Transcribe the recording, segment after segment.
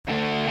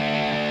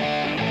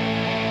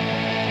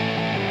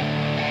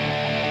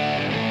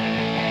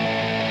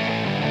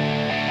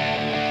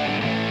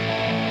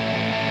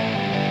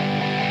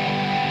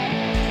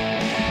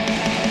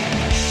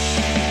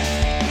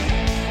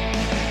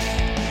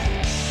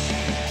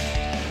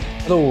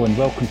Hello and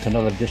welcome to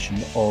another edition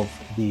of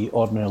the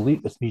Ordinary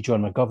Elite with me,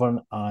 John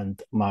McGovern,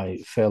 and my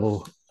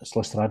fellow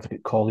Solicitor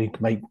Advocate colleague,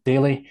 Mike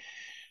Dailly,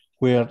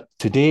 where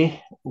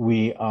today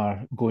we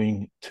are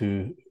going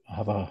to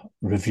have a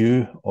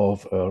review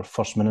of our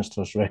First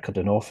Minister's record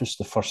in office,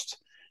 the first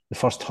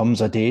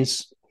Humza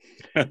days.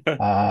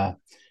 I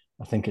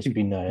think it's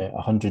been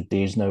 100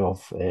 days now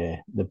of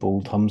the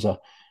bold Humza,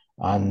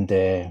 and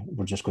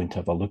we're just going to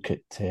have a look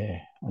at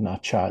and a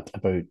chat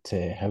about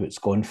how it's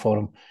gone for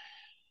him.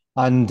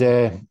 And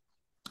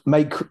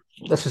Mike,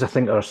 this is, I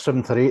think, our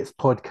 7th or 8th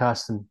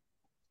podcast, and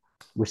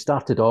we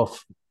started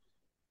off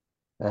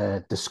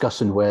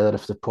discussing whether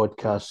if the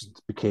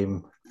podcast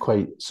became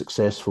quite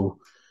successful,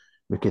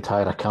 we could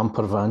hire a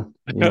camper van,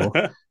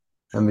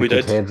 and we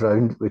could head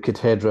round. We could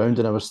head round,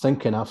 and I was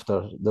thinking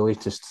after the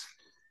latest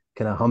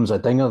kind of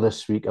Humza dinger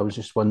this week, I was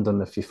just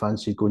wondering if you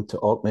fancied going to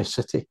Orkney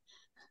City.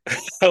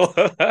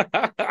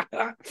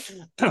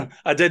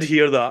 I did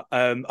hear that.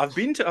 I've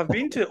been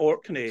to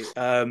Orkney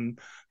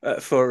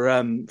for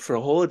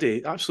a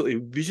holiday. Absolutely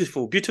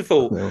beautiful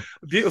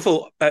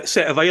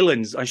set of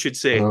islands, I should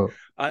say.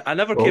 I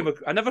never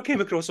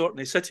came across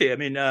Orkney City. I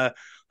mean, I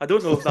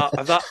don't know if I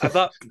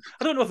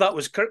don't know if that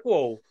was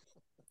Kirkwall.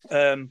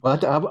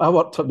 Well, I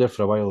worked up there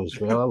for a while as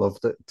well. I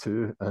loved it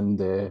too. And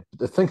the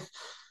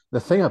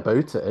thing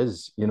about it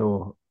is,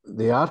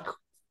 they are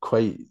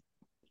quite.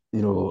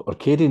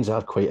 Arcadians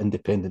are quite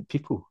independent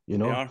people, They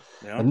are.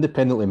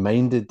 independently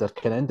minded. They're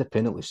kind of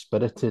independently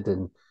spirited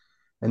and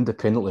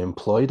independently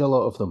employed, a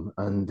lot of them.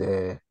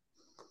 And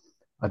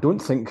I don't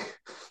think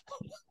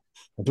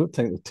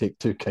they take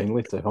too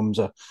kindly to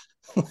Humza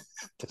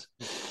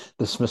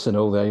dismissing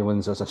all the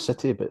islands as a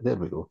city, but there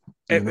we go.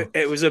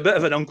 It was a bit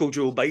of an Uncle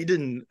Joe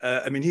Biden.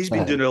 I mean, he's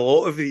been doing a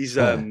lot of these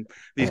kind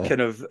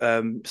of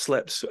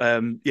slips.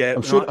 I'm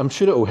sure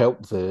it will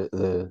help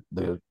the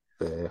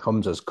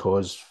Humza's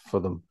cause for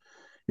them.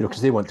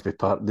 Because they want to be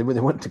they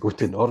want to go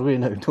to Norway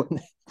now, don't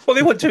they? Well,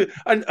 they want to,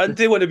 and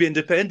they want to be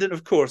independent,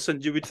 of course.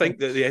 And you would think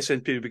that the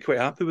SNP would be quite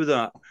happy with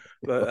that.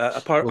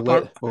 But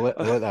we'll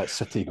let that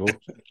city go.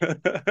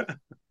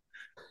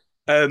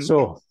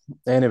 So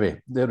anyway,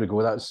 there we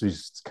go. That's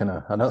his kind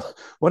of another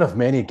one of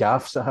many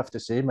gaffes, I have to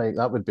say, Mike.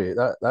 That would be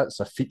that's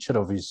a feature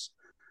of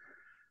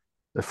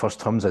the first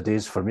Humza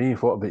days for me.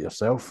 What about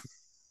yourself?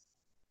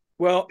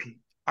 Well,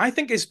 I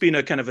think it's been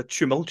a kind of a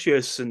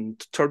tumultuous and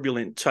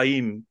turbulent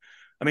time.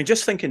 I mean,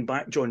 just thinking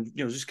back, John,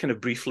 just kind of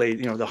briefly,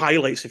 the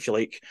highlights, if you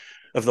like,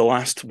 of the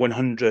last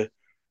 100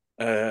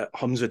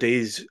 Humza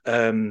days.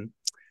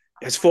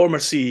 His former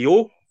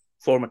CEO,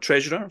 former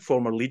treasurer,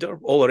 former leader,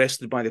 all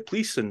arrested by the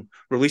police and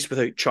released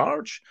without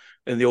charge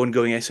in the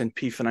ongoing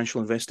SNP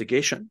financial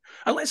investigation.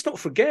 And let's not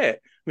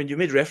forget, I mean, you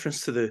made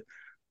reference to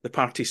the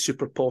party's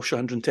super posh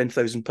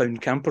 £110,000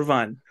 camper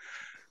van.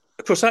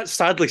 Of course, that's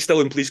sadly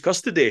still in police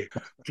custody.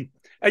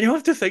 And you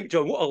have to think,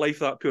 John, what a life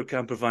that poor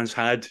camper van's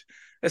had.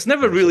 It's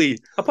never really,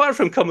 apart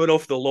from coming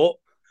off the lot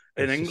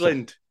in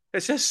England,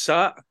 it's just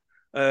sat.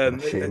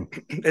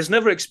 It's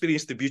never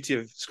experienced the beauty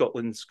of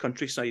Scotland's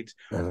countryside.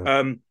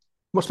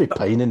 Must be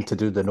pining to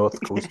do the North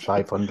Coast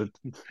 500,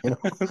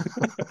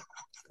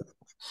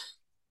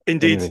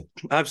 Indeed, anyway.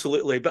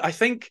 Absolutely. But I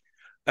think,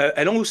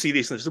 in all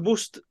seriousness,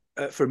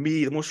 for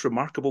me, the most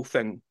remarkable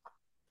thing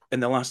in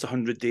the last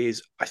 100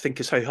 days, I think,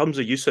 is how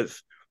Humza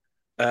Yousaf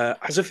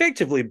has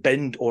effectively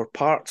binned or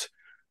part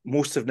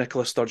most of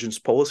Nicola Sturgeon's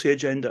policy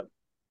agenda.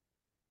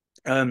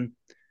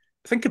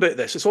 Think about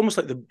this. It's almost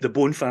like the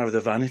bonfire of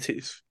the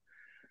vanities.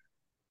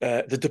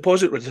 The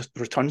deposit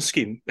return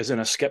scheme is in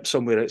a skip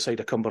somewhere outside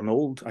of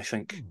Cumbernauld, I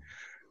think.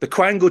 The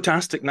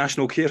Quangotastic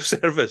National Care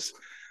Service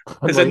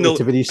is unlikely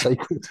to be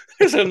recycled.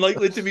 It's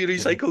unlikely to be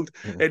recycled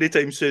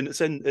anytime soon.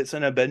 It's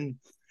in a bin.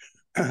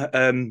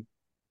 The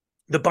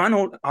ban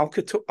on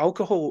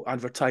alcohol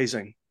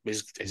advertising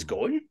is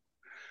gone.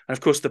 And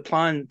of course, the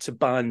plan to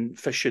ban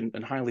fishing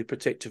in highly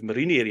protected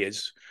marine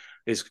areas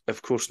is,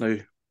 of course, now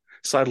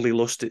sadly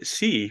lost at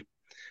sea.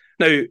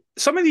 Now,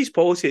 some of these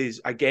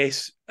policies, I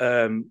guess,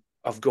 have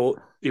got,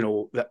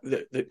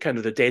 the kind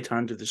of the dead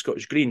hand of the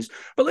Scottish Greens.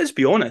 But let's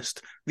be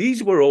honest,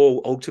 these were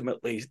all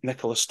ultimately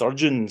Nicola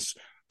Sturgeon's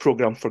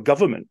programme for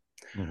government.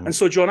 Mm-hmm. And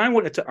so, John, I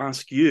wanted to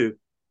ask you,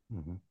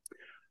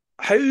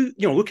 how,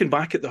 looking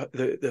back at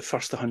the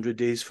first 100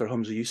 days for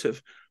Humza Yousaf,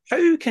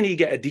 how can he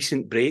get a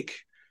decent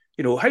break?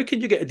 How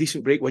can you get a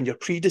decent break when your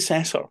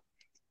predecessor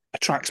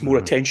attracts more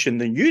attention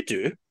than you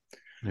do?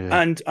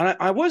 Yeah. And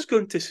I was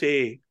going to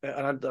say,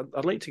 and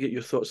I'd like to get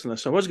your thoughts on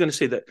this. I was going to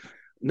say that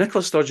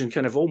Nicola Sturgeon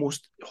kind of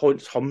almost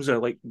haunts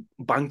Humza like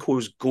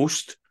Banquo's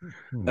ghost.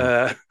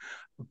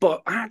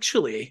 But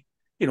actually,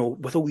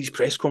 with all these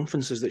press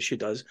conferences that she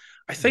does,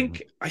 I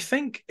think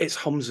it's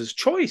Humza's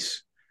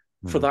choice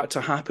for that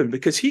to happen,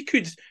 because he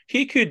could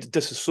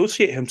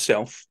disassociate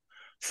himself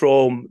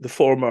from the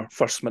former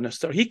First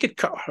Minister. He could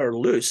cut her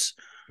loose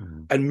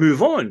and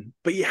move on,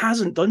 but he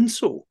hasn't done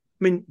so.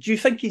 I mean, do you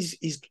think he's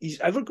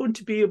ever going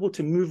to be able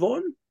to move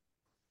on?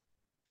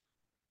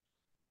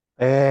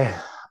 I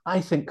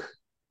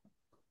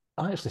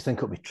actually think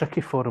it'll be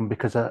tricky for him,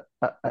 because I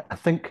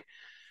think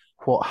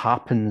what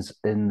happens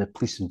in the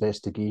police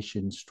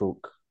investigation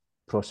stroke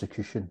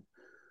prosecution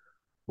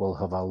will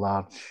have a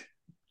large,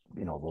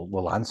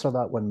 will answer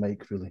that one,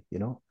 Mike, really,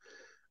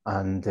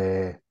 And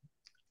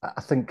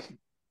I think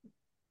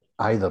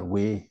either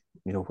way,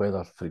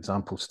 whether, for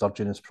example,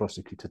 Sturgeon is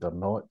prosecuted or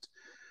not,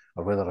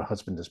 or whether her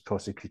husband is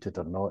prosecuted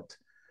or not,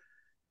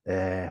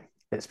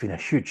 it's been a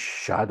huge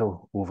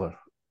shadow over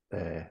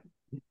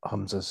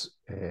Humza's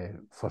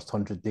first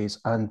 100 days.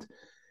 And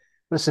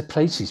it's the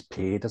price he's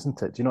paid,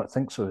 isn't it? Do you not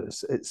think so?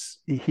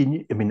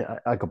 He. I mean,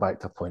 I go back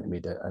to a point I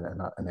made in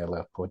an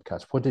earlier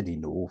podcast. What did he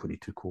know when he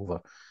took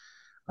over?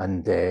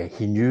 And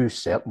he knew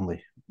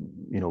certainly,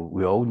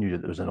 we all knew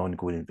that there was an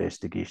ongoing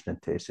investigation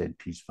into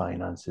SNP's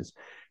finances.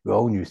 We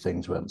all knew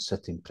things weren't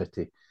sitting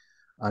pretty.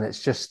 And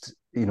it's just,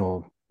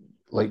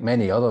 like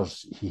many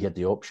others, he had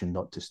the option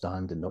not to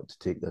stand and not to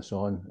take this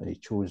on. And he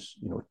chose,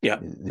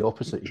 the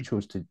opposite. He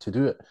chose to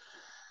do it.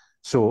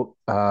 So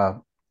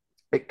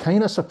it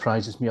kind of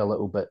surprises me a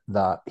little bit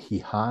that he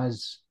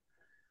has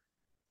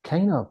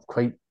kind of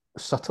quite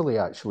subtly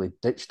actually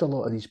ditched a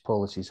lot of these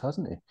policies,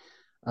 hasn't he?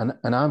 And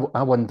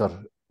I wonder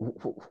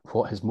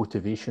what his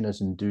motivation is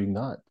in doing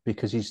that,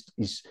 because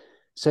he's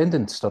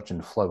sending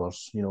Sturgeon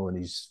flowers, and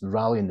he's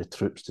rallying the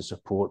troops to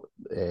support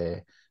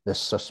this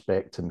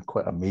suspect in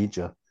quite a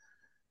major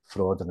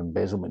fraud and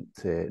embezzlement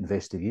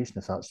investigation,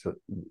 if that's what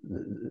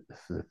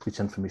if the police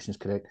information is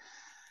correct.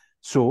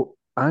 So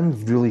I'm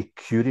really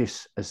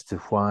curious as to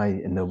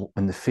why, in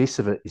the face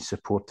of it, he's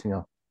supporting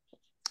her,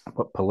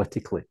 but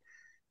politically,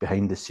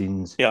 behind the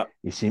scenes,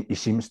 he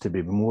seems to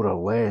be more or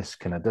less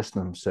kind of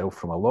distancing himself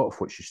from a lot of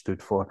what she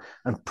stood for,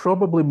 and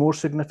probably more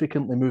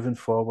significantly moving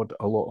forward,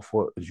 a lot of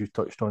what, as you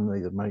touched on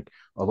either, Mike,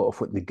 a lot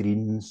of what the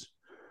Greens,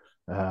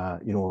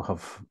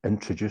 have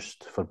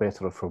introduced, for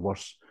better or for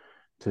worse,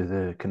 to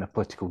the kind of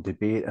political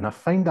debate. And I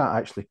find that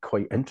actually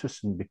quite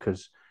interesting,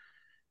 because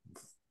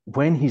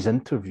when he's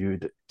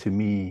interviewed, to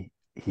me,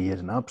 he is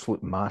an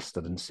absolute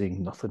master in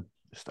saying nothing,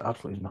 just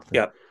absolutely nothing.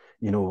 Yeah.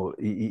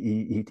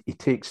 He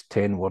takes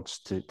 10 words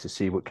to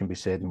say what can be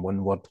said in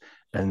one word,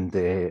 and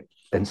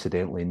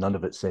incidentally, none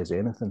of it says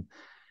anything.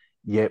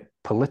 Yet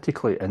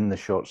politically, in the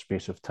short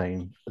space of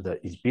time that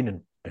he's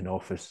been in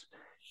office,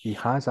 he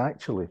has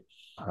actually,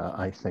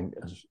 I think,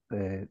 has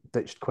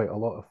ditched quite a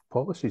lot of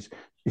policies.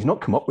 He's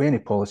not come up with any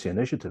policy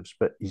initiatives,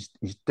 but he's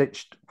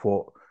ditched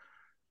what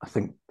I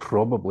think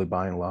probably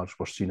by and large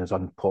were seen as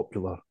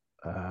unpopular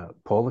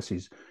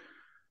policies.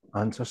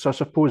 And so I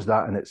suppose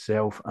that in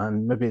itself,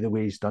 and maybe the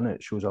way he's done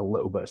it, shows a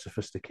little bit of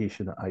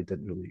sophistication that I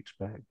didn't really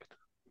expect.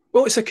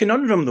 Well, it's a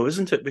conundrum, though,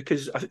 isn't it?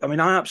 Because I mean,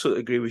 I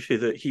absolutely agree with you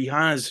that he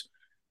has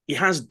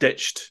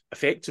ditched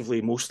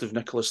effectively most of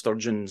Nicola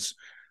Sturgeon's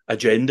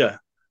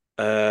agenda,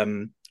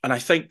 and I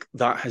think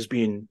that has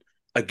been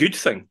a good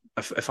thing.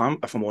 If I'm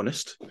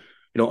honest,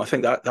 I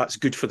think that's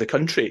good for the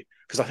country,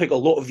 because I think a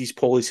lot of these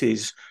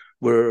policies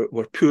were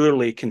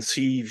poorly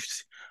conceived,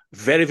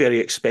 very, very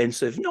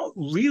expensive, not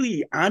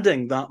really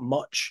adding that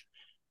much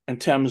in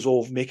terms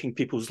of making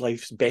people's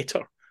lives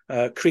better,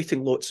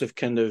 creating lots of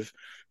kind of,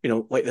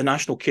 like the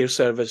National Care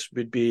Service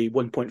would be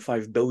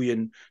 1.5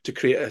 billion to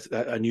create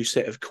a new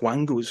set of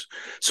quangos.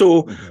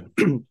 So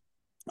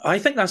I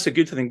think that's a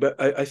good thing,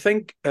 but I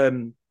think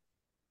it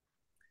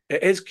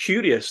is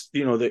curious,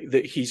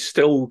 that he's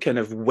still kind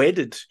of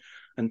wedded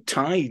and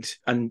tied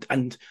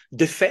and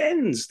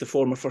defends the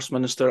former First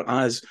Minister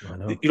as,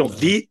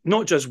 the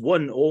not just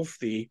one of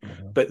the,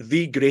 but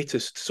the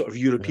greatest sort of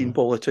European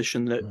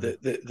politician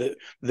that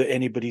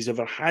anybody's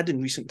ever had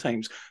in recent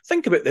times.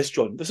 Think about this,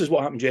 John. This is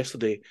what happened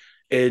yesterday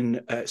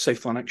in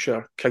South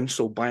Lanarkshire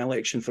Council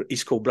by-election for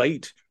East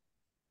Kilbride.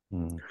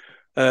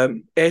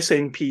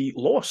 SNP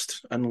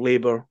lost and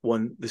Labour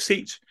won the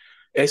seat.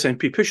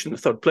 SNP pushed into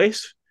third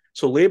place.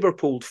 So Labour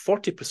pulled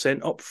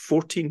 40% up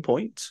 14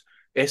 points.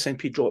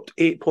 SNP dropped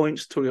 8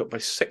 points, Tory up by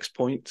 6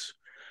 points.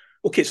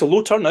 Okay, it's a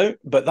low turnout,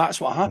 but that's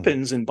what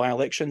happens in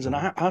by-elections. And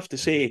I have to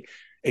say,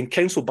 in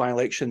council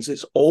by-elections,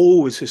 it's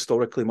always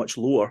historically much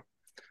lower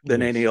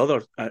than any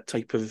other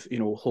type of,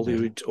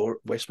 Holyrood or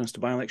Westminster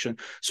by-election.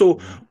 So,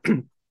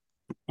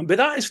 but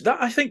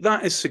I think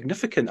that is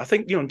significant. I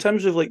think, in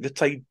terms of like the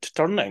tide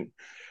turning,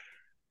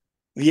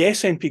 the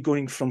SNP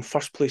going from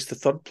first place to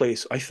third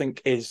place, I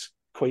think is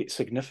quite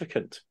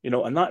significant,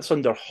 and that's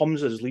under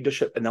Humza's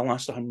leadership in the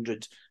last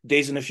 100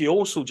 days. And if you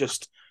also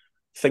just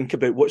think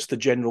about what's the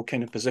general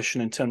kind of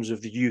position in terms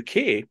of the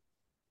UK,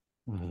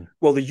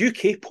 well, the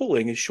UK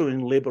polling is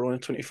showing Labour on a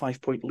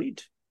 25-point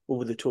lead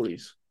over the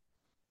Tories.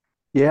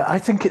 Yeah, I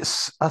think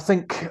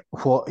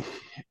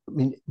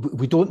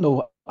we don't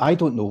know. I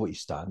don't know what he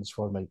stands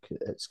for, Mike.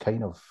 It's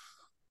kind of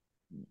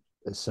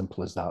as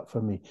simple as that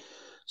for me.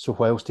 So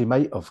whilst he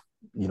might have,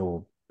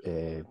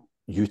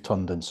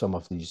 U-turned in some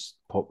of these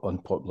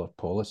unpopular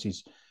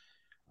policies,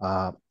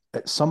 at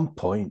some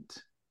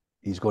point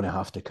he's going to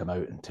have to come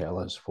out and tell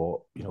us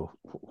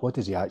what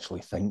does he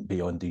actually think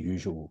beyond the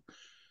usual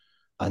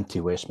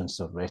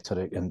anti-Westminster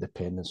rhetoric,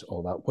 independence,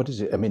 all that. What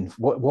is it? I mean,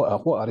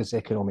 what are his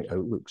economic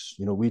outlooks?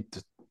 We'd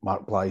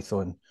Mark Blythe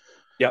on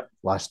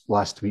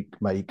last week,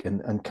 Mike,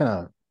 and kind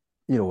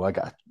of, I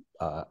got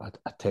a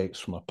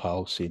text from a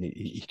pal saying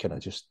he kind of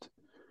just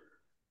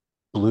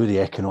blew the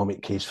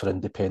economic case for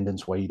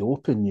independence wide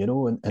open,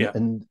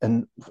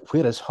 and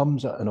where is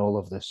Humza in all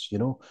of this,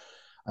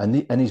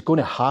 and he's going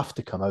to have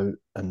to come out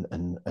and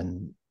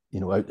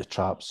out the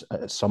traps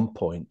at some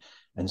point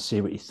and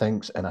say what he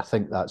thinks, and I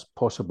think that's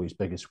possibly his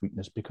biggest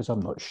weakness, because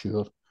I'm not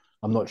sure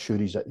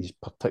he's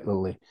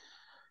particularly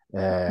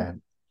a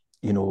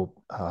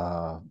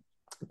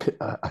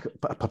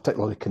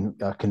particularly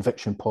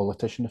conviction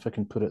politician, if I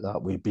can put it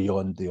that way,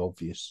 beyond the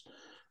obvious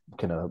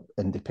kind of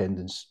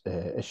independence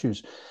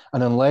issues.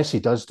 And unless he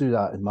does do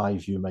that, in my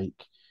view,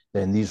 Mike,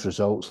 then these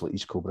results like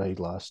East Kilbride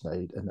last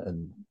night,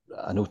 and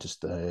I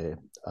noticed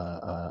Angus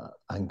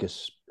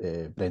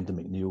Brendan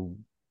McNeil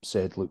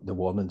said, look, the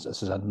warnings,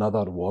 this is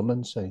another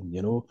warning sign,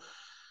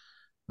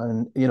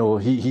 and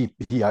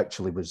he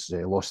actually was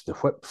lost the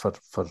whip for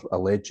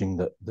alleging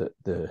that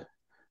the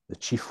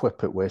chief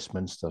whip at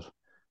Westminster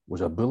was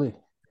a bully.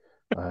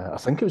 I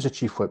think it was a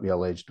chief whip he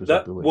alleged was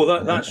a bully.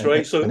 Well, that's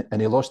right. And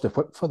he lost the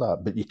whip for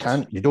that. But you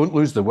don't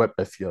lose the whip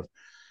if you're,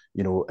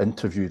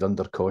 interviewed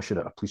under caution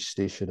at a police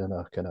station in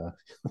a kind of,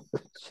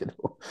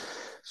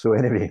 So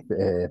anyway,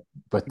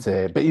 but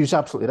he was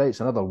absolutely right.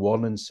 It's another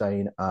warning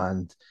sign,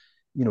 and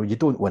you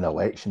don't win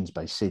elections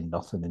by saying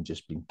nothing and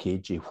just being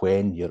cagey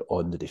when you're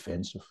on the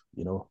defensive.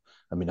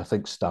 I mean, I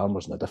think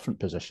Starmer's in a different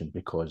position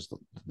because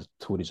the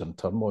Tories are in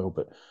turmoil,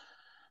 but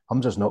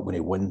Humza's not going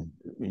to win,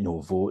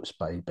 votes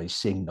by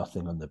saying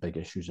nothing on the big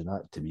issues, and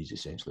that to me is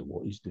essentially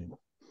what he's doing.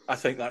 I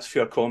think that's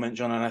fair comment,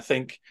 John, and I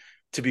think,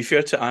 to be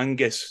fair to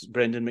Angus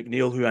Brendan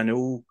McNeil, who I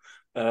know,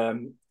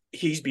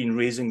 he's been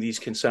raising these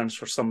concerns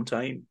for some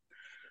time,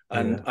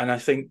 and I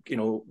think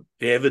the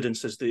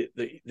evidence is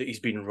that he's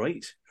been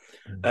right.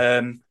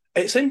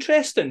 It's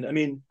interesting. I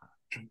mean,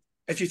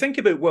 if you think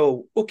about,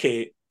 well,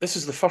 okay, this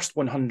is the first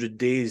 100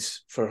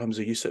 days for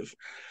Humza Yousaf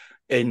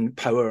in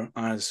power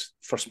as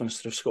First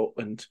Minister of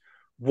Scotland.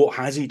 What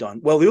has he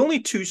done? Well, the only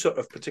two sort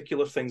of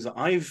particular things that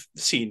I've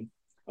seen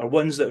are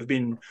ones that have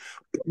been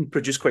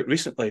produced quite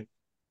recently,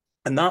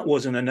 and that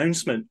was an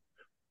announcement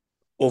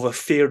of a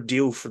fair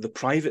deal for the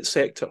private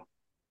sector.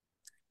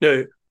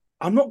 Now,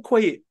 I'm not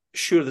quite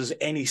sure there's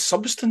any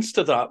substance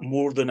to that,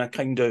 more than a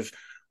kind of,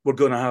 we're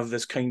going to have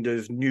this kind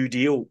of new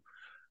deal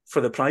for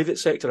the private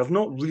sector. I've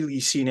not really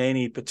seen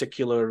any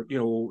particular,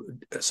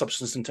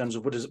 substance in terms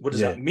of what does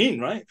that mean,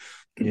 right?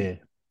 Yeah.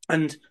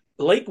 And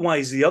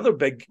likewise, the other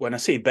big, when I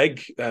say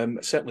big,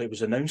 certainly it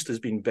was announced as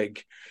being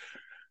big,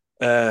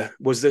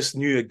 was this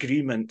new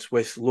agreement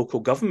with local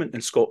government in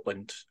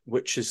Scotland,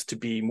 which is to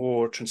be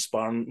more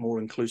transparent, more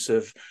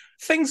inclusive,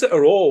 things that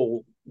are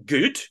all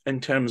good in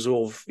terms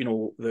of,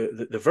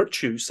 the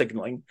virtue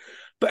signalling.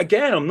 But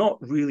again, I'm not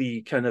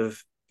really kind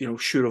of,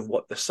 sure of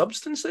what the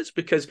substance is,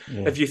 because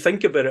if you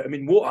think about it, I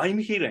mean, what I'm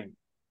hearing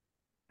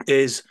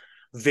is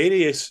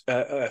various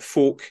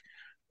folk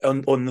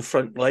on the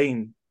front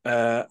line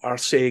are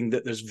saying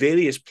that there's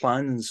various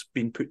plans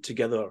being put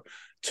together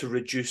to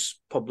reduce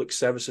public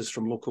services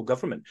from local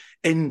government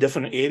in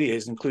different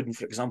areas, including,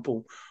 for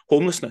example,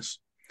 homelessness.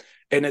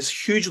 And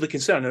it's hugely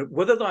concerning.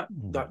 Whether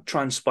that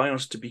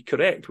transpires to be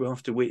correct, we'll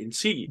have to wait and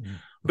see.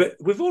 But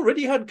we've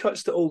already had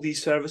cuts to all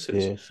these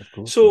services. Yes, of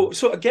course.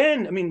 So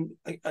again, I mean,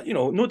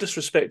 no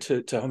disrespect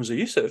to Humza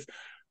Yousaf,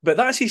 but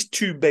that's his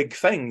two big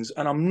things,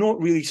 and I'm not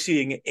really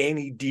seeing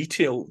any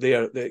detail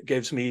there that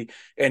gives me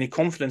any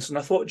confidence. And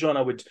I thought, John,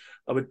 I would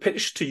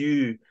pitch to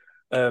you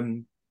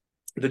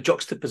the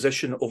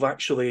juxtaposition of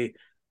actually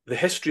the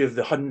history of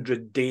the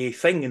 100-day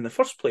thing in the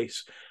first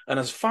place. And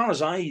as far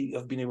as I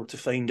have been able to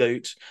find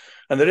out,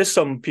 and there is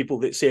some people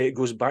that say it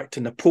goes back to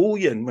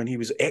Napoleon when he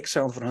was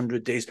exiled for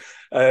 100 days.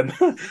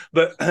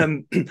 But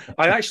I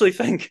actually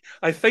think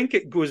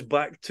it goes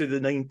back to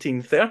the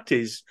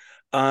 1930s,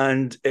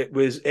 and it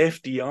was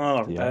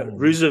FDR,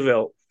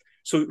 Roosevelt.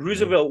 So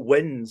Roosevelt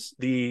wins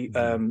the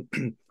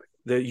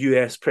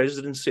US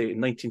presidency in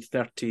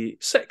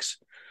 1936,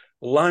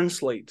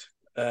 landslide.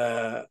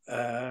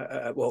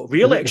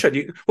 Re-election.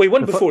 He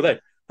won before then.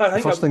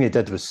 The first thing he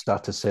did was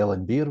start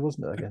selling beer,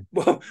 wasn't it? Again.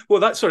 Well,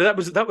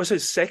 that was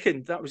his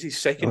second. That was his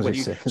second.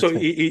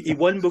 He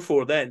won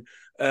before then,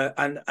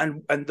 and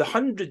the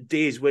 100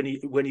 days when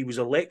he was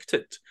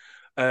elected.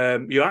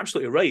 You're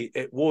absolutely right.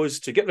 It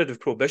was to get rid of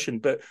prohibition,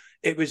 but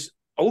it was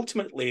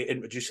ultimately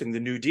introducing the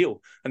New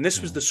Deal, and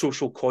this was the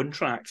social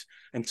contract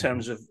in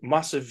terms of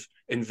massive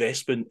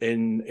investment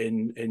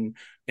in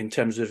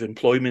terms of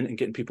employment and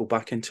getting people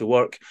back into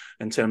work,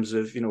 in terms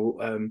of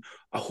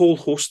a whole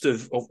host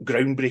of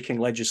groundbreaking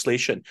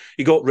legislation.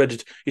 He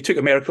took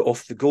America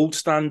off the gold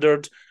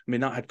standard. I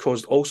mean, that had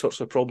caused all sorts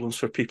of problems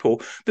for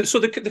people. But so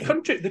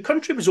the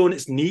country was on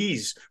its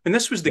knees, and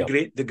this was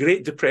the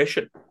Great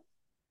Depression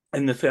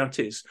in the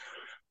 30s.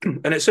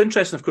 And it's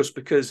interesting, of course,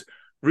 because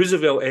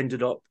Roosevelt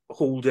ended up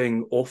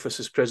holding office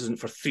as president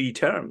for 3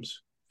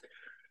 terms.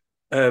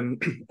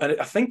 And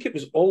I think it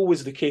was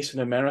always the case in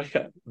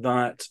America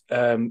that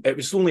it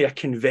was only a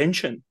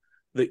convention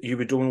that you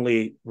would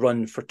only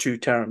run for 2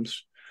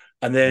 terms.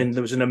 And then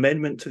there was an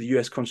amendment to the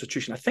US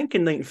Constitution, I think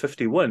in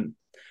 1951,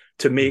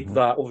 to make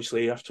that,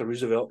 obviously, after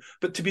Roosevelt.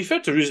 But to be fair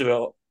to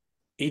Roosevelt,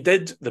 he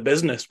did the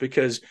business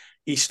because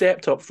he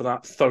stepped up for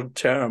that third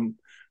term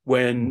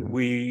when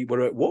we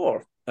were at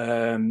war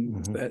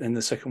in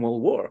the Second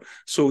World War.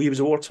 So he was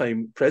a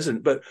wartime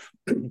president. But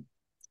the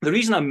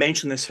reason I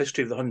mention this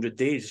history of the 100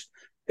 days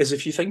is,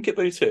 if you think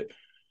about it,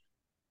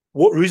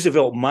 what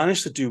Roosevelt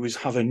managed to do was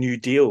have a New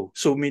Deal.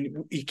 So, I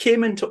mean, he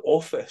came into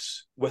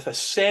office with a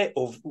set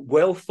of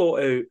well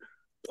thought out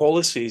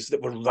policies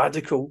that were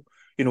radical,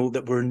 you know,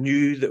 that were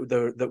new,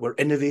 that were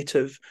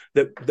innovative,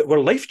 that were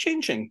life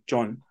changing,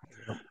 John.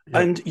 Yep.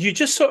 And you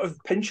just sort of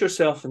pinch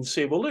yourself and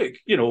say, well, look,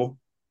 you know,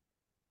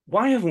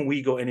 why haven't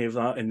we got any of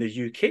that in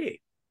the UK?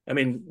 I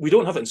mean, we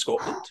don't have it in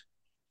Scotland.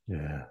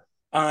 Yeah.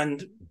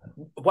 And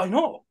why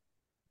not?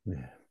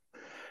 Yeah.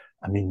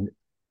 I mean,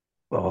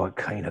 well, it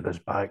kind of goes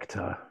back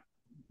to a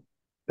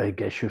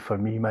big issue for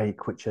me,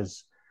 Mike, which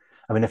is,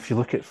 I mean, if you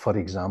look at, for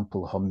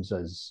example,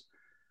 Humza's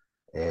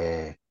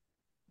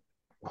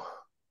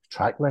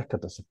track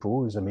record, I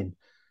suppose. I mean,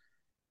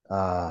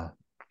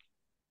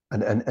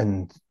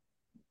 and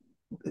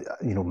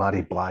you know,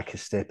 Mary Black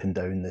is stepping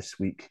down this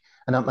week,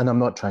 and I'm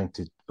not trying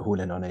to hone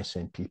in on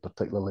SNP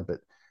particularly, but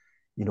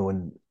you know,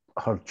 in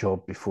her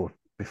job before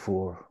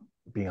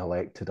being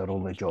elected, her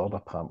only job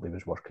apparently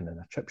was working in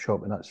a chip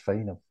shop, and that's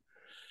fine. I'm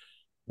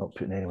not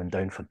putting anyone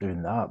down for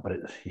doing that, but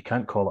you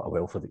can't call it a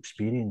wealth of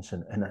experience.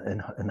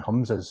 And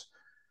Humza's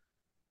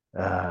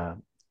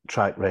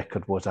track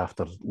record was,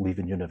 after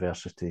leaving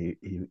university,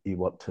 he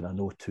worked in an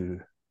O2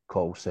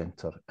 call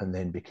centre and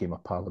then became a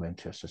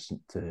parliamentary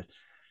assistant to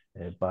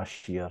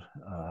Bashir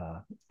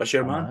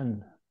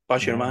Mann,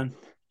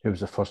 who was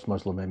the first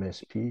Muslim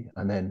MSP.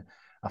 And then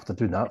after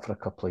doing that for a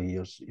couple of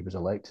years, he was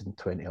elected in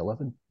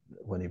 2011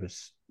 when he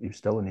was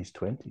still in his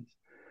 20s.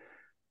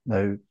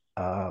 Now,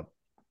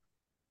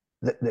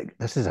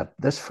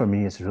 this for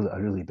me is a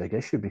really big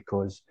issue,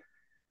 because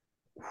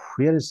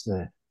where is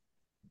the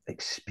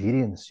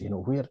experience? You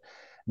know, I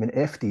mean,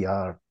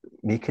 FDR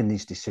making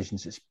these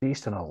decisions, it's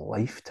based on a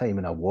lifetime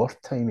and a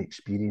wartime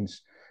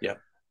experience. Yeah.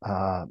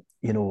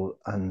 You know,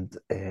 and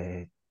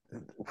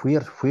where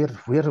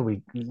are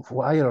we?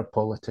 Why are our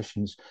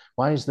politicians?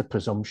 Why is the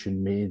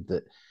presumption made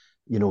that,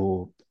 you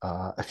know,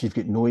 if you've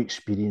got no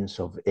experience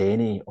of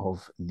any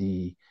of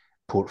the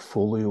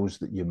portfolios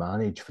that you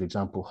manage, for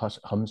example,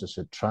 Humza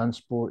said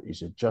transport, he's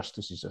said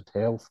justice, he's said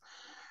health.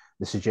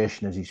 The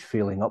suggestion is he's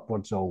failing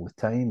upwards all the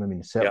time. I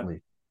mean,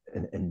 certainly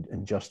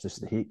in justice,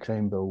 the hate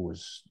crime bill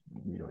was,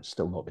 you know, it's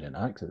still not been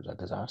enacted. It was a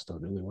disaster,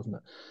 really, wasn't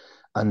it?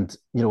 And,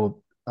 you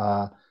know,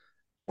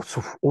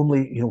 so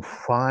only, you know,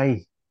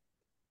 why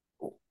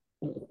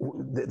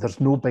there's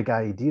no big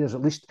ideas.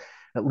 At least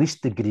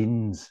the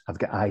Greens have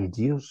got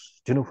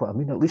ideas. Do you know what I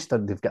mean? At least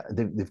they've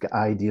got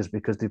ideas,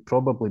 because they've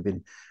probably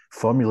been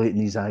formulating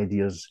these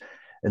ideas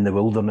in the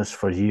wilderness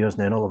for years.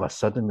 And then all of a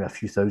sudden, with a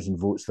few thousand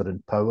votes, they're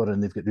in power,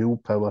 and they've got real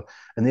power,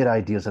 and their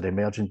ideas are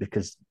emerging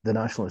because the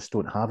Nationalists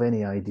don't have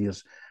any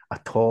ideas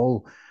at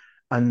all.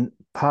 And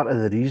part of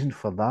the reason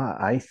for that,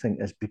 I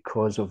think, is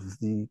because of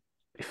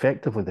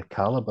effectively the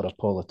caliber of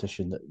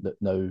politician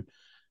that now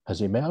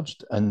has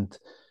emerged. And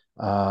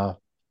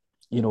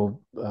you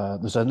know,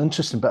 there's an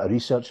interesting bit of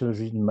research I was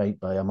reading, Mike,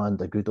 by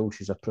Amanda Goodall.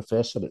 She's a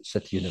professor at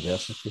City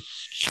University,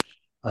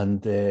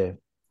 and it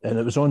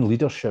was on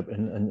leadership,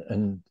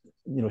 and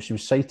you know, she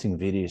was citing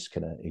various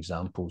kind of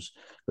examples,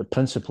 but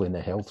principally in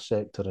the health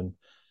sector,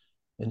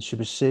 and she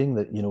was saying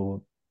that, you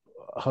know,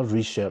 her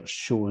research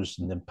shows,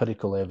 and the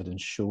empirical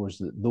evidence shows,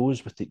 that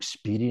those with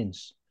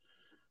experience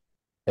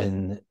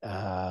in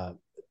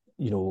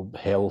you know,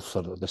 health,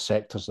 or the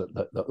sectors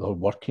that they're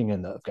working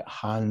in, that have got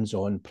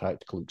hands-on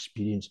practical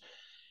experience,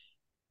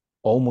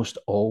 almost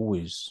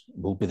always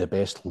will be the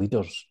best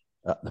leaders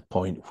at the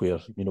point where,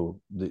 you know,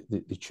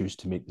 they choose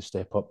to make the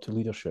step up to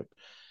leadership.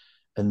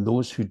 And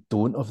those who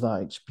don't have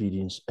that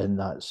experience in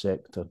that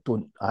sector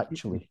don't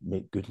actually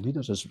make good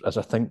leaders. As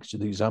I think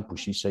the example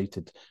she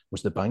cited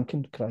was the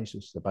banking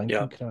crisis, the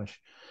banking crash,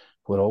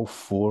 where all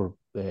four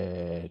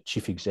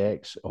chief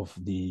execs of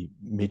the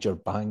major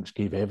banks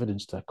gave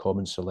evidence to a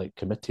common select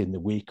committee in the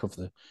wake of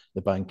the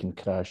banking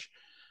crash,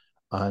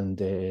 and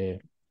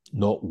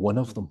not one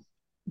of them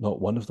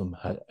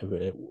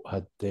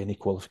had any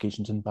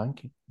qualifications in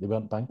banking. They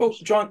weren't bankers.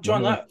 Well,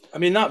 John, that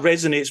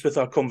resonates with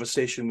our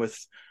conversation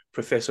with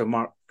Professor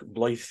Mark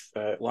Blythe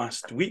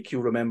last week.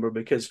 You'll remember,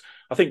 because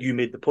I think you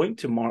made the point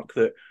to Mark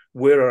that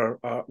where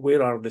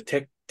are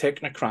the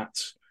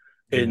technocrats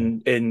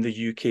in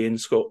the UK and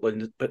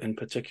Scotland, but in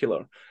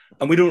particular,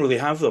 and we don't really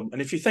have them.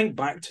 And if you think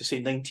back to, say,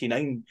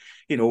 99,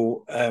 you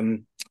know,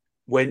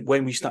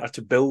 when we started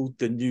to build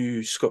the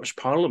new Scottish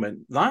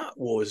Parliament, that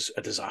was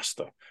a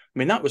disaster. I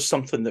mean, that was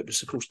something that was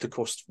supposed to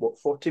cost, what,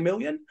 40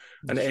 million?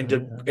 And it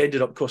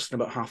ended up costing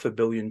about £500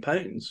 million.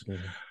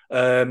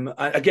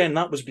 Again,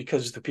 that was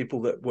because the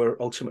people that were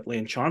ultimately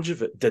in charge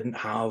of it didn't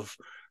have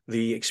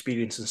the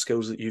experience and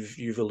skills that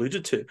you've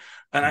alluded to.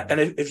 And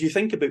if you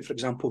think about, for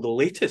example, the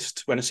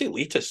latest, when I say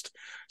latest,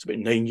 it's about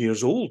 9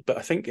 years old, but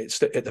I think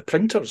it's at the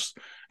printers,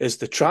 is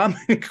the tram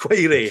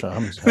inquiry.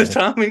 The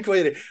tram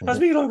inquiry. That's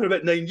been on for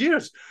about 9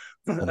 years.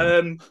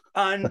 And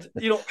how have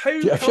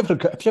you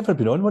ever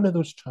been on one of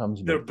those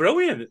trams, they're mate?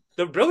 brilliant.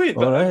 They're brilliant.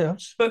 All right.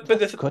 But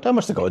God, I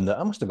must have got on that.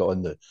 I must have got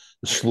on the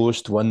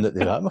slowest one that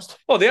they had.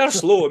 Oh, they are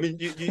slow. I mean,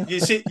 you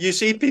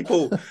see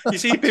people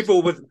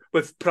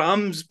with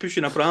prams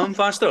pushing a pram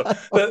faster,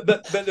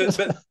 but it's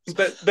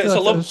a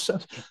love. It's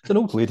an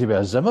old lady with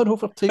a Zimmer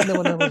overtaking the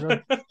one I was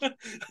on.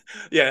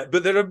 Yeah,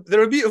 but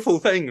they're a beautiful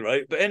thing,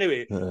 right? But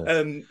anyway,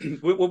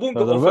 we won't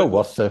go they're off well it.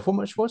 worth it. How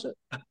much was it?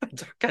 I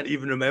can't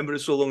even remember,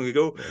 it's so long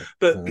ago.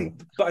 But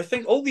I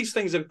think all these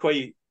things are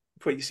quite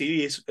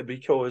serious,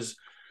 because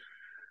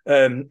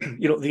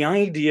the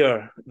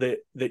idea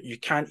that you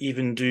can't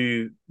even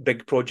do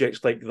big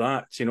projects like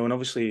that, and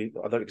obviously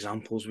other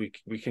examples we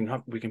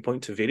can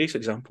point to various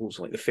examples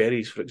like the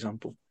ferries, for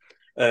example.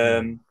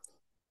 It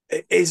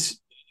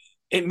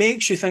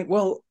makes you think,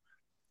 well,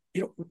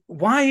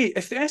 why,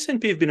 if the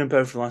SNP have been in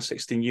power for the last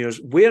 16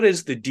 years, where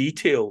is the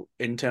detail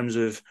in terms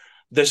of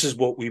this is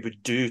what we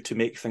would do to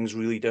make things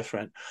really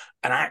different?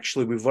 And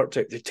actually, we've worked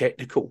out the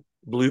technical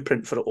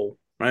blueprint for it all,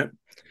 right?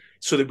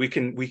 So that we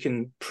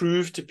can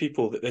prove to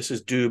people that this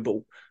is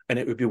doable and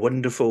it would be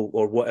wonderful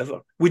or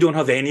whatever. We don't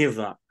have any of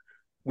that.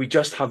 We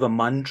just have a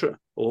mantra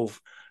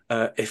of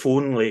if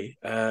only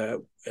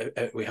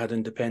we had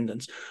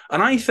independence.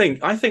 And I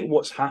think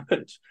what's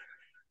happened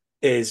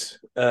is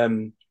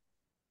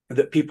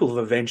that people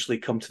have eventually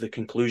come to the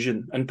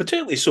conclusion, and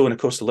particularly so in a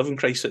cost of living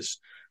crisis,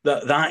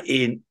 that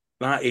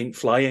ain't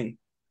flying.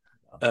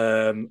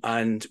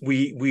 And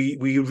we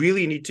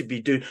really need to be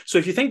doing. So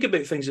if you think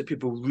about things that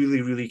people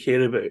really, really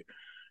care about,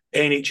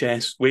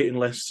 NHS, waiting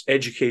lists,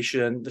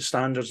 education, the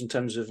standards in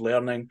terms of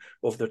learning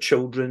of their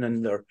children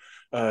and their,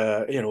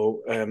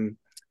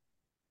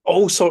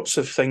 all sorts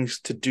of things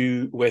to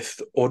do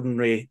with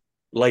ordinary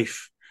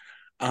life,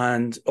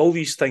 and all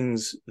these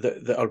things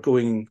that are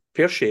going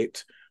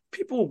pear-shaped,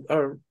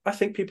 I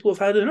think people have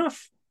had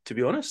enough, to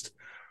be honest.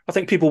 I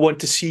think people want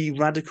to see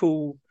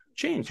radical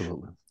change.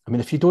 Absolutely. I mean,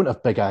 if you don't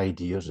have big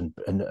ideas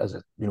and as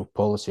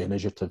policy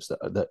initiatives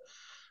that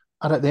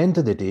are at the end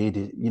of the day,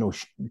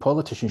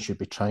 politicians should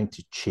be trying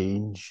to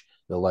change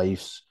the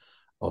lives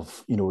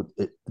of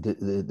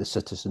the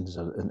citizens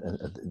and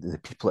the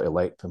people that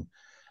elect them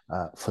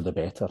for the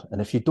better. And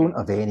if you don't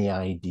have any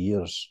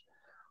ideas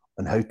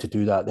on how to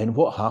do that, then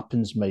what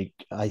happens, Mike,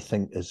 I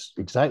think, is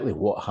exactly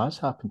what has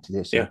happened to the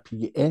SNP. Yeah.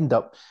 You end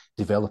up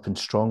developing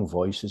strong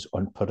voices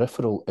on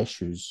peripheral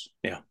issues,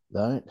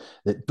 right,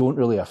 that don't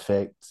really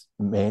affect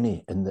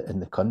many in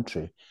the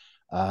country.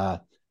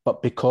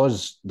 But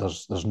because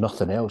there's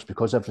nothing else,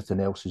 because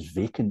everything else is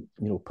vacant,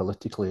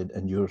 politically,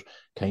 in your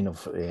kind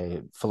of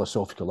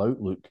philosophical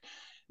outlook,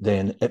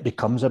 then it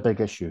becomes a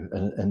big issue.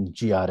 And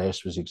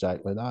GRS was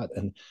exactly that.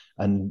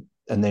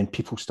 And then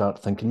people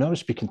start thinking. I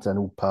was speaking to an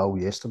old pal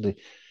yesterday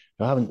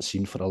who I haven't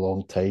seen for a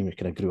long time. We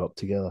kind of grew up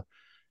together.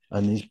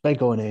 And he's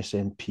big on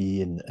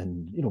SNP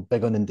and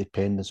big on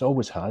independence,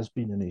 always has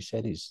been. And he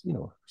said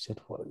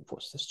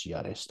what's this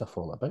GRS stuff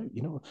all about?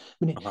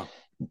 I mean,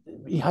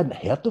 he hadn't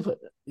heard of it.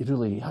 He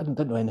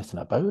didn't know anything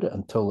about it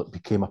until it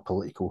became a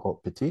political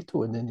hot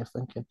potato. And then you're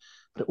thinking,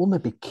 but it only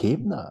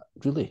became that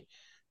really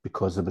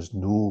because there was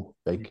no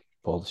big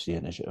policy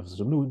initiatives.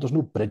 There's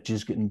no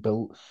bridges getting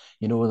built.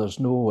 There's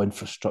no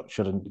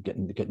infrastructure and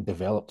getting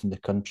developed in the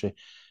country.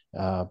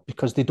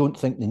 Because they don't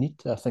think they need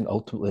to. I think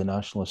ultimately the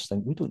nationalists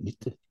think we don't need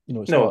to.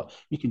 It's not.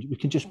 We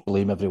can just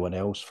blame everyone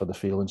else for the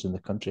failings in the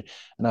country.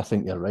 And I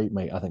think you're right,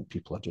 Mike. I think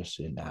people are just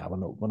saying, "Nah,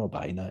 we're not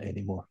buying that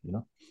anymore."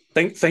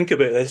 Think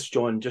about this,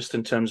 John, just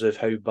in terms of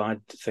how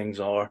bad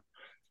things are.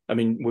 I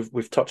mean,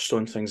 we've touched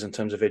on things in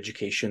terms of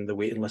education, the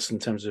waiting list, in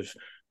terms of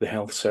the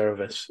health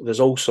service.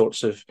 There's all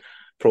sorts of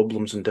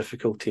problems and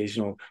difficulties.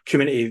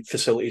 Community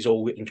facilities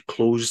all getting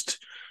closed,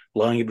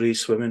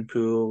 libraries, swimming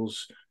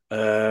pools.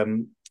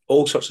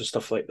 All sorts of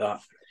stuff like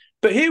that.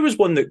 But here was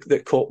one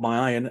that caught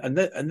my eye,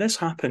 and this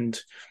happened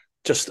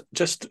just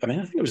I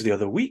think it was the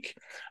other week,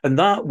 and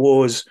that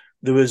was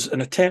there was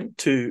an attempt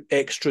to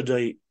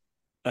extradite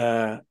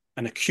an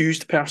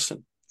accused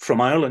person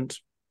from Ireland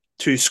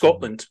to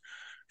Scotland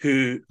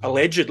who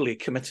allegedly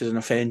committed an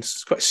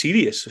offence, quite a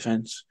serious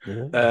offence,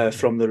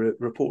 from the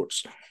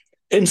reports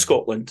in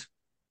Scotland.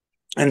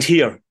 And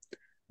here,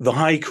 the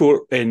High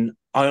Court in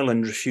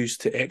Ireland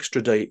refused to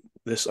extradite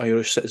this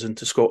Irish citizen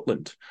to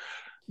Scotland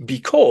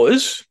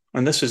because,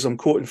 and this is, I'm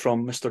quoting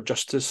from Mr.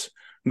 Justice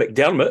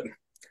McDermott,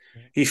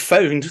 he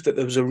found that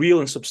there was a real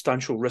and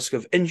substantial risk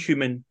of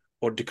inhuman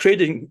or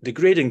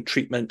degrading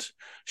treatment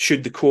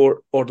should the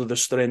court order the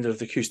surrender of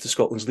the accused to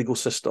Scotland's legal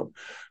system,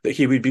 that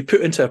he would be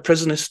put into a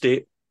prison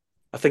estate.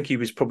 I think he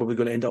was probably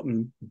going to end up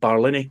in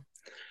Barlinnie.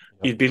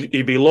 Yep.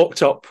 He'd be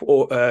locked up,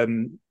 or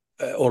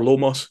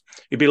Lomos.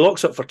 He'd be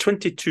locked up for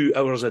 22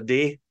 hours a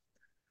day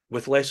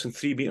with less than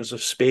 3 meters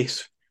of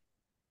space.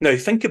 Now,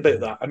 think about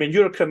that. I mean,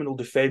 you're a criminal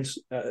defence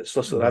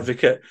solicitor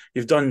advocate.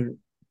 You've done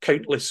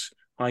countless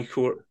high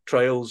court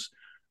trials.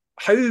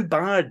 How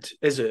bad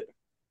is it?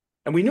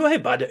 And we know how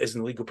bad it is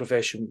in the legal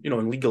profession,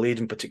 in legal aid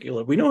in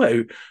particular. We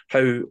know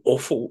how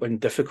awful and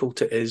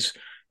difficult it is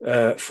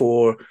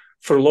for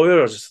for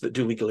lawyers that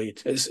do legal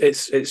aid. It's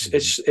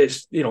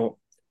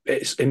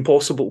it's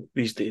impossible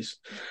these days.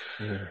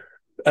 Yeah.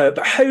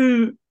 But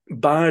how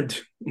bad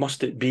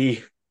must it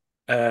be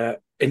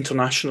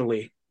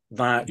internationally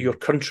that your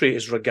country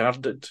is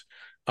regarded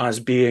as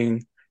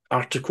being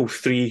Article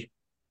 3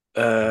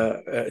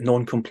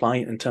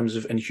 non-compliant in terms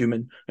of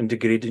inhuman and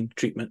degrading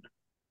treatment?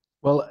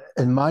 Well,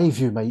 in my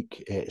view,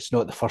 Mike, it's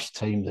not the first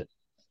time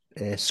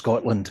that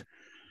Scotland,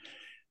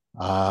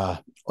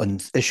 on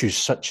issues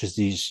such as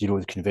these,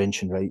 the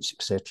convention rights,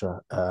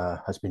 etc.,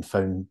 has been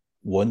found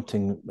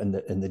wanting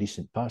in the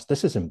recent past.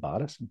 This is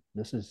embarrassing.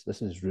 This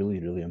is really,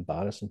 really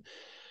embarrassing,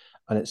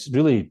 and it's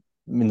really.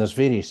 I mean, there's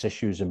various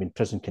issues. I mean,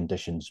 prison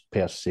conditions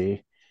per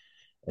se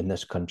in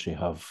this country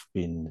have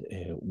been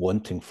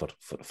wanting for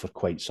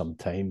quite some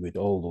time, with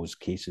all those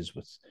cases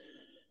with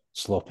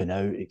slopping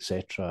out,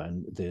 etc.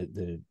 And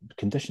the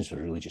conditions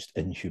were really just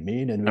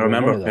inhumane. And we were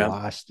one of the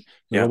last.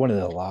 We were one of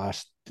the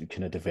last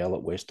kind of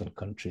developed Western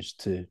countries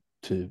to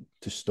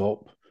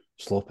stop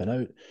slopping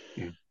out,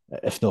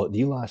 if not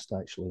the last,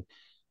 actually.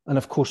 And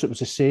of course, it was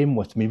the same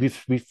with me.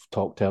 We've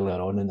talked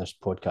earlier on in this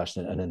podcast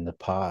and in the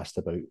past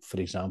about,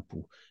 for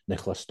example,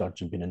 Nicola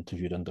Sturgeon being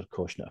interviewed under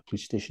caution at a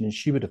police station, and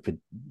she would have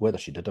been, whether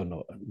she did or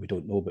not, we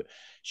don't know, but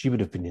she would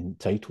have been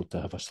entitled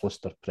to have a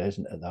solicitor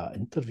present at that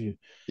interview.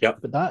 Yeah.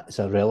 But that is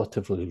a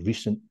relatively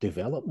recent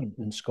development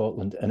in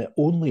Scotland, and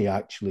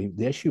the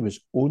issue was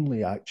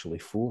only actually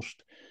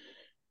forced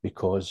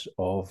because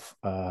of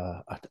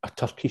a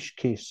Turkish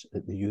case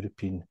at the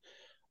European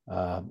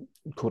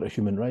Court of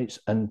Human Rights.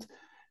 And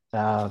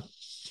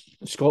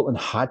Scotland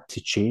had to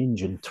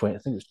change in I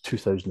think it was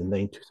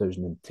 2009,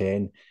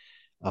 2010.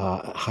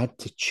 It had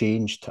to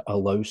change to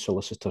allow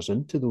solicitors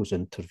into those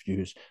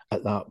interviews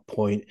at that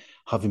point,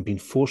 having been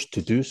forced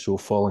to do so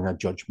following a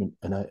judgment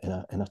in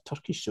a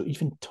Turkish. So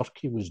even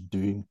Turkey was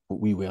doing what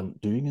we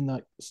weren't doing in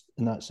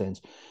that sense,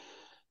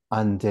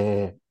 and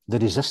the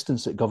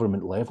resistance at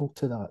government level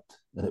to that.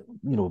 The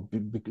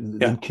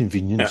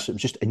inconvenience. It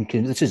was just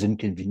this is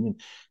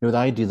inconvenient. The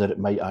idea that it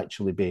might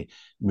actually be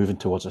moving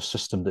towards a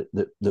system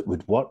that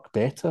would work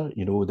better.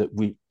 That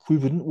who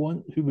wouldn't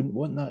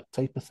want that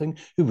type of thing?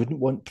 Who wouldn't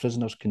want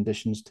prisoners'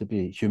 conditions to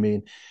be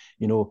humane?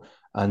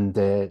 And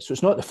so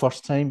it's not the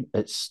first time.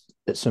 It's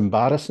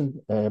embarrassing,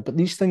 but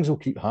these things will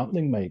keep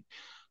happening, Mike,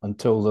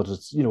 until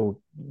there's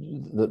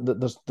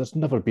there's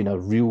never been a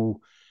real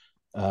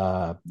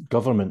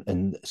government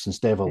since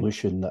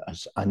devolution that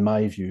has, in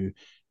my view,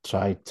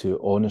 tried to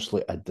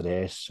honestly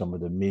address some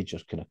of the major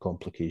kind of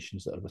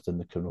complications that are within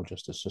the criminal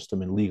justice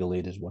system, and legal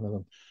aid is one of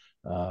them.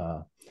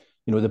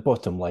 The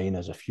bottom line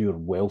is, if you're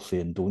wealthy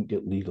and don't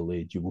get legal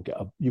aid, you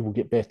will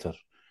get better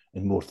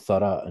and more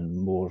thorough and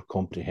more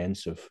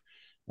comprehensive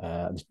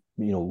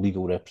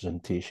legal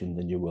representation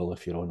than you will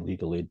if you're on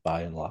legal aid.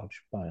 By and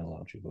large,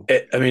 you will.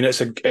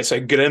 It's a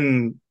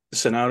grim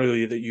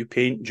scenario that you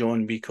paint,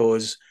 John,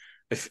 because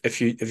if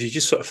you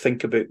just sort of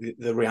think about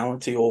the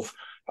reality of,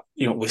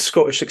 with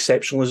Scottish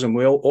exceptionalism,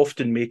 we all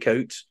often make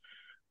out,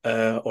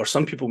 or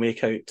some people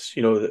make out,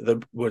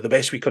 that we're the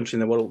best wee country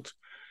in the world.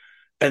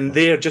 And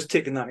they're just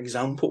taking that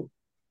example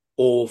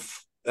of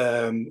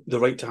the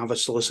right to have a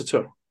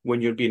solicitor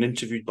when you're being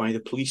interviewed by the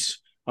police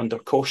under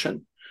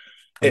caution.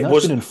 And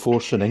that's been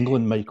enforced in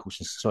England, Michael,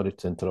 sorry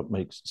to interrupt,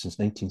 Mike, since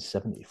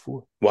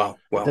 1974. Wow.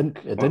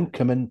 It didn't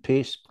come in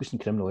Police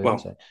and Criminal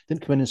Evidence Act.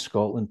 Didn't come in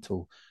Scotland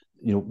until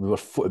it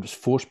was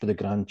forced by the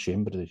Grand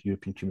Chamber of the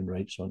European Human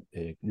Rights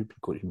European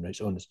Court of Human Rights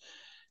on us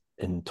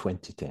in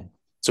 2010.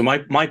 So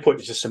my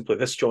point is just simply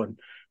this, John.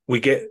 We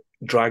get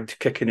dragged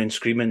kicking and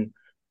screaming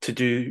to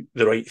do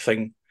the right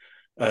thing,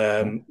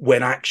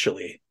 when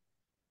actually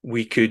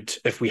we could,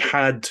 if we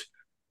had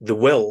the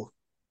will,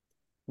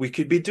 we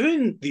could be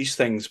doing these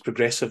things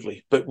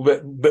progressively, but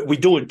we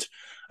don't.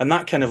 And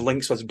that kind of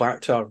links us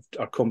back to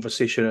our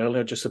conversation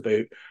earlier, just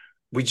about,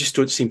 we just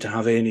don't seem to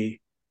have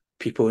any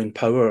people in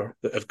power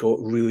that have got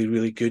really,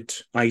 really good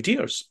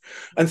ideas.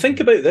 And think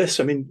about this.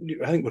 I mean,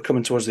 I think we're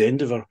coming towards the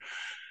end of our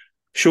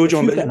show,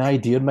 John. If you've got an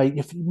idea, Mike,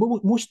 if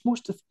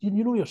most of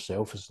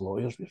yourself as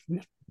lawyers,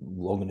 we're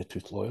long in the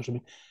tooth lawyers. I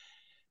mean,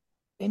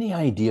 any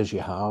ideas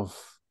you have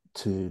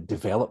to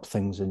develop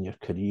things in your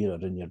career or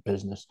in your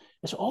business,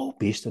 it's all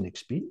based on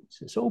experience.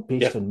 It's all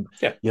based on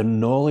your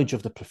knowledge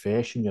of the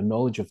profession, your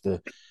knowledge of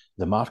the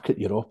market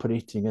you're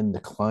operating in, the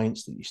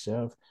clients that you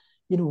serve.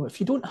 If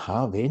you don't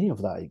have any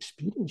of that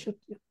experience,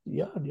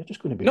 you're just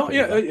going to be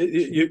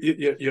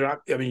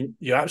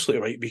you're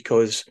absolutely right,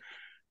 because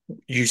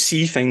you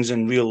see things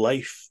in real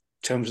life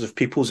in terms of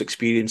people's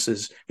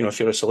experiences. If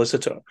you're a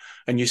solicitor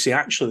and you say,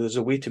 actually, there's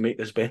a way to make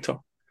this better.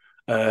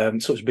 So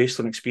it's based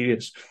on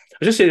experience.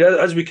 I just say,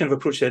 as we kind of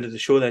approach the end of the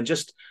show, then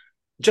just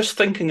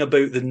thinking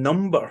about the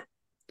number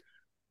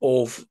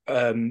of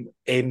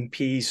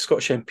MPs,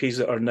 Scottish MPs,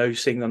 that are now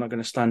saying they're not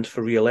going to stand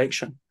for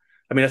re-election.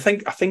 I mean, I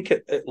think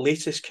at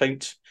latest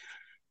count,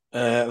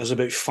 there's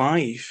about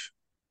 5.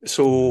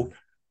 So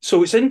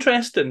it's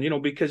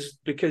interesting,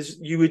 because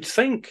you would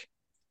think,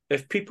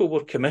 if people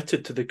were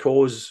committed to the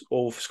cause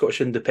of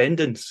Scottish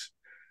independence,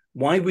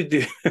 why would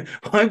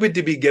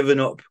they be giving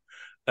up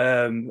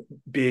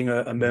being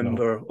a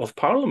member of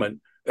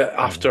Parliament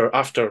after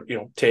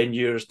 10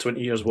 years,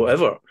 20 years,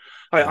 whatever.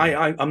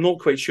 I'm not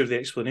quite sure the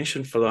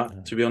explanation for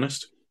that, to be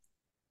honest.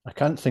 I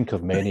can't think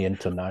of many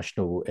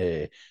international,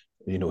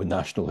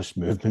 nationalist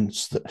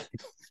movements that,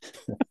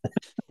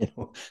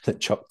 that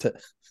chucked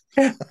it.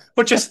 Yeah,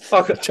 but just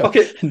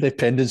okay.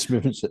 Independence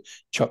movements that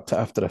chucked it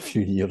after a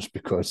few years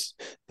because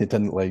they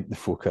didn't like the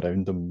folk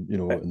around them,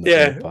 in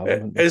the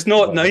Parliament. It's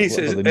not nice.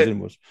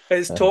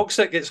 It's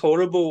toxic. It's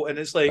horrible, and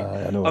it's like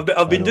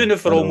I've been doing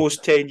it for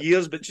almost 10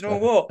 years. But you know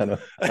what? I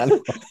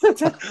know.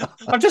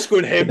 I'm just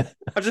going home.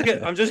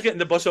 I'm just getting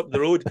the bus up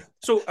the road.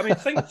 So I mean,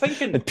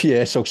 thinking. And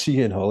P.S. I'll see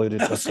you in holiday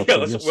for a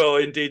couple of years. Well,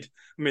 indeed.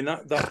 I mean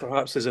that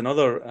perhaps is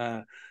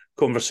another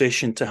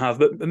conversation to have,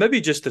 but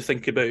maybe just to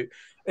think about: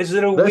 is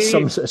there a way?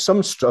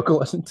 Some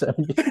struggle, isn't it?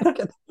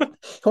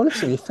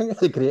 Honestly, you think of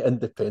the great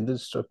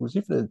independence struggles,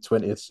 even in the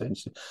 20th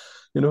century,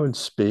 in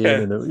Spain,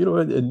 and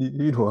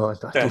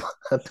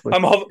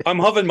I'm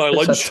having my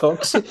lunch.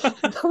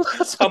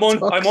 I'm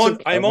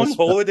on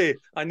holiday.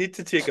 I need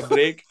to take a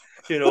break.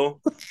 From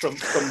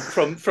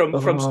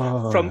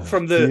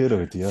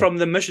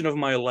the mission of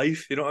my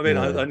life. You know what I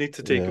mean? I need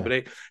to take a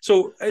break.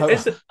 So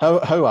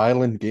how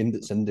Ireland gained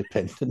its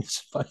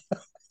independence?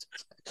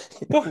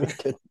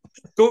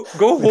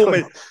 Go home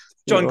and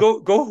John,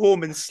 go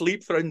home and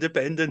sleep for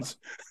independence.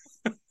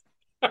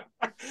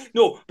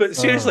 No, but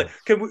seriously,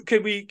 can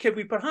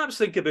we perhaps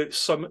think about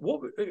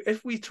what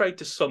if we tried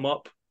to sum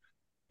up,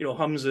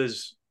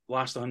 Humza's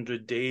last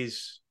 100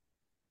 days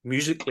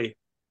musically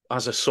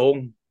as a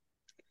song?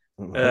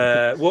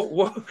 And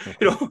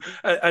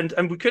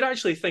we could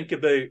actually think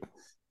about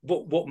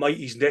what might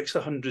his next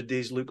 100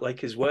 days look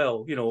like as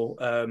well.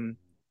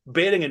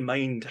 Bearing in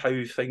mind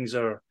how things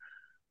are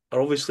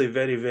obviously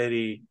very,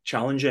 very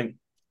challenging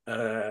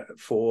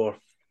for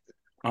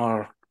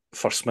our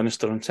First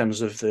Minister in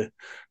terms of the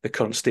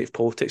current state of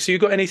politics. So you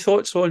got any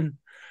thoughts on?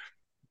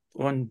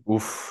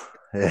 Oof.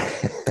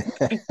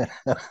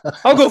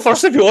 I'll go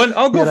first if you want.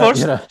 I'll go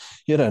first.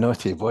 You're a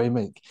naughty boy,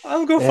 Mike.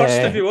 I'll go first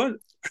if you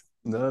want.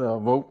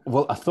 No.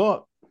 Well, I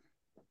thought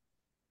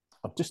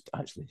I've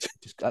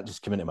that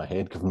just came into my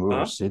head given what we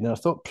were saying there. I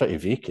thought Pretty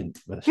Vacant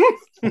with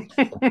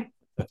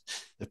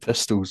the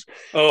Pistols.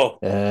 Oh,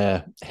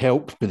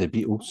 Help by the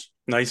Beatles.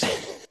 Nice.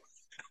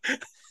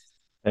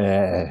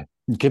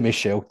 Give Me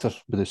Shelter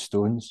with the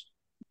Stones.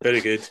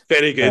 Very good.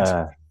 Very good.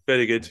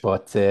 Very good.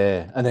 But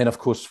and then of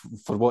course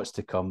for what's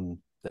to come,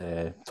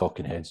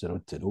 Talking Heads, The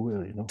Road to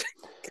Nowhere.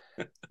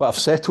 But I've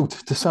settled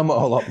to sum it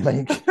all up,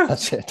 Mike. I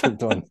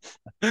settled on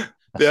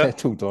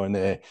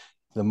the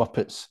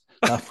Muppets,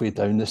 Halfway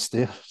Down the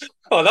Stairs.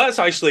 Oh, that's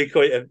actually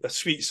quite a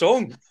sweet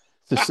song.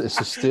 It's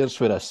the stairs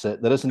where I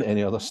sit. There isn't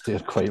any other stair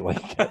quite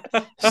like it.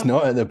 It's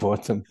not at the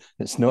bottom.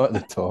 It's not at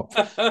the top.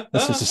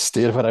 This is the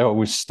stair where I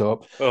always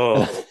stop.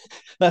 Oh,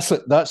 that's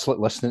like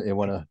listening to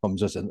one of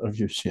Humza's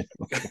interviews.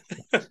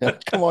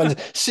 Come on,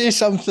 say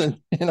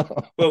something.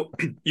 Well,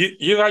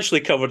 you've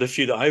actually covered a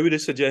few that I would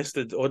have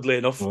suggested. Oddly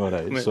enough, all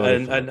right.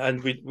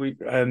 And we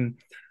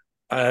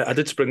I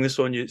did spring this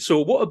on you. So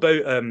what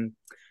about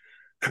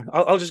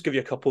I'll just give you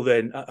a couple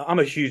then. I'm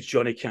a huge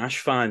Johnny Cash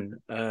fan.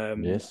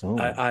 Yes. And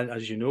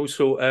as you know,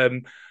 so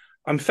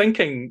I'm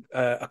thinking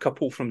a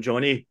couple from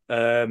Johnny.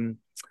 A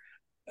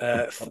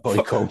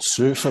boy called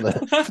Sue for the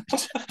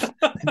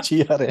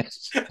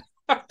GRS.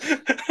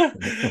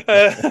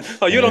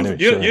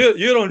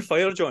 You're on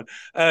fire, John.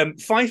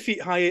 5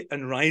 Feet High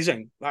and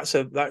Rising. That's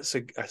a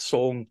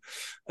song.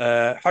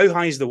 How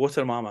high is the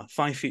water, Mama?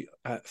 5 feet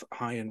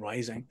high and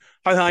rising.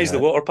 How high is the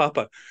water,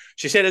 Papa?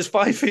 She said it's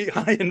 5 feet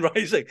high and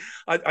rising.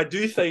 I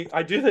do think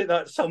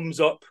that sums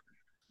up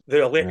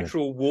the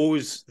electoral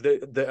woes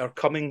that are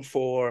coming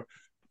for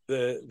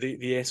the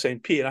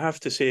SNP. And I have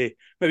to say,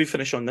 maybe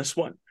finish on this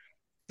one.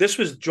 This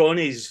was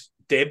Johnny's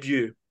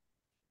debut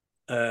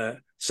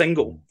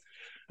single.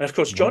 And of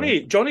course,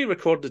 Johnny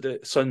recorded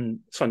it at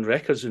Sun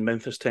Records in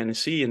Memphis,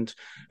 Tennessee. And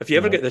if you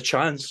ever get the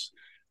chance,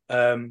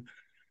 there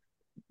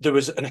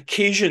was an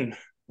occasion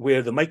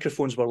where the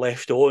microphones were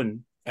left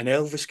on and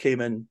Elvis came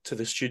in to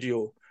the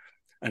studio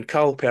and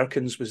Carl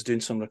Perkins was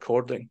doing some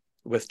recording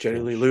with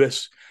Jerry Lee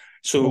Lewis.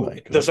 So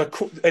there's I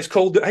think it's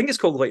called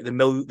like the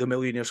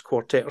Millionaires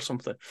Quartet or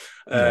something.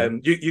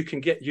 You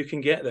can get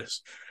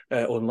this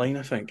online,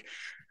 I think.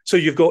 So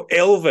you've got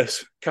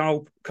Elvis,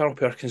 Carl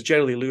Perkins,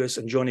 Jerry Lee Lewis,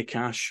 and Johnny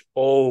Cash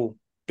all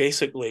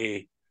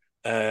basically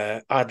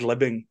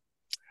ad-libbing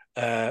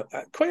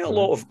quite a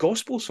lot of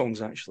gospel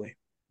songs, actually.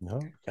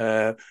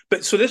 But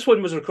so this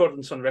one was recorded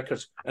on Sun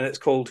Records, and it's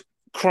called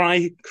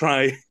 "Cry,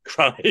 Cry,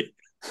 Cry."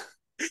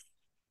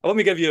 Let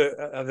me give you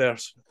a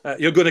verse.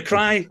 You're going to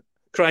cry,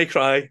 cry,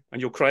 cry, and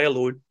you'll cry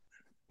alone.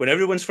 When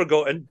everyone's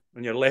forgotten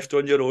and you're left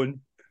on your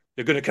own,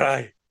 you're going to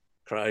cry,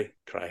 cry,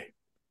 cry.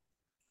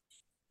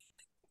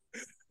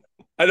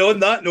 And on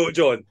that note,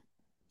 John.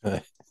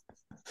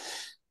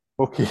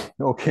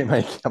 Okay,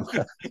 Mike.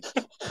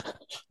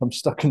 I'm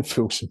stuck in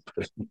Folsom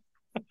Prison.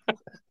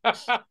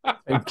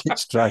 It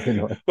keeps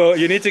dragging on. Well,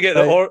 you need to get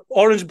the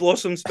Orange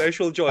Blossom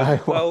special, John.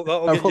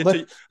 That'll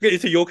get you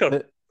to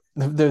Yoker.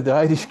 the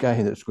Irish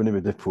guy that's going to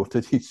be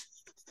deported, he's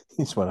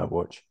one I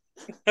watch.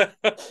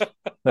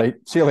 Right.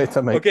 See you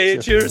later, Mike. Okay,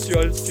 cheers,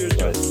 John. Cheers,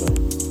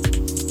 John.